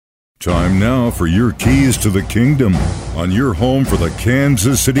Time now for your keys to the kingdom on your home for the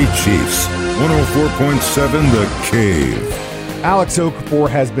Kansas City Chiefs. 104.7 The Cave. Alex Okafor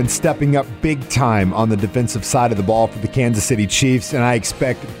has been stepping up big time on the defensive side of the ball for the Kansas City Chiefs, and I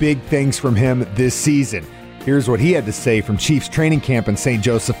expect big things from him this season. Here's what he had to say from Chiefs training camp in St.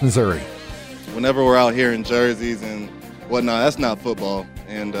 Joseph, Missouri. Whenever we're out here in jerseys and whatnot, that's not football.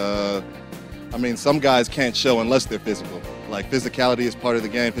 And, some guys can't show unless they're physical. Like, physicality is part of the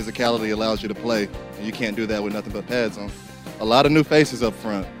game. Physicality allows you to play, and you can't do that with nothing but pads on. A lot of new faces up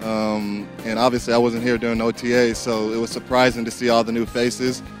front, and obviously I wasn't here during OTA, so it was surprising to see all the new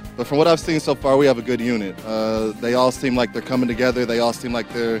faces. But from what I've seen so far, we have a good unit. They all seem like they're coming together. They all seem like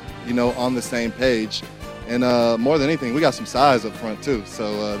they're, on the same page. And more than anything, we got some size up front too,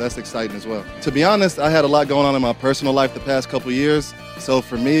 so that's exciting as well. To be honest, I had a lot going on in my personal life the past couple years. So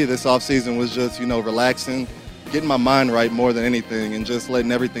for me, this offseason was just, relaxing, getting my mind right more than anything, and just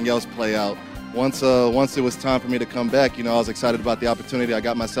letting everything else play out. Once it was time for me to come back, I was excited about the opportunity. I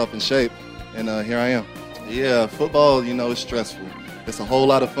got myself in shape, and here I am. Yeah, football, is stressful. It's a whole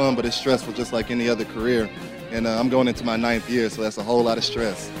lot of fun, but it's stressful just like any other career. And I'm going into my 9th year, so that's a whole lot of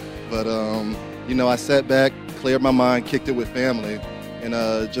stress. But, I sat back, cleared my mind, kicked it with family, and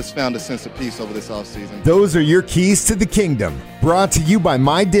just found a sense of peace over this offseason. Those are your keys to the kingdom. Brought to you by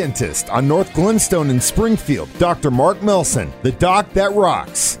My Dentist on North Glenstone in Springfield. Dr. Mark Melson, the doc that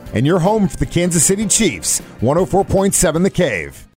rocks. And your home for the Kansas City Chiefs, 104.7 The Cave.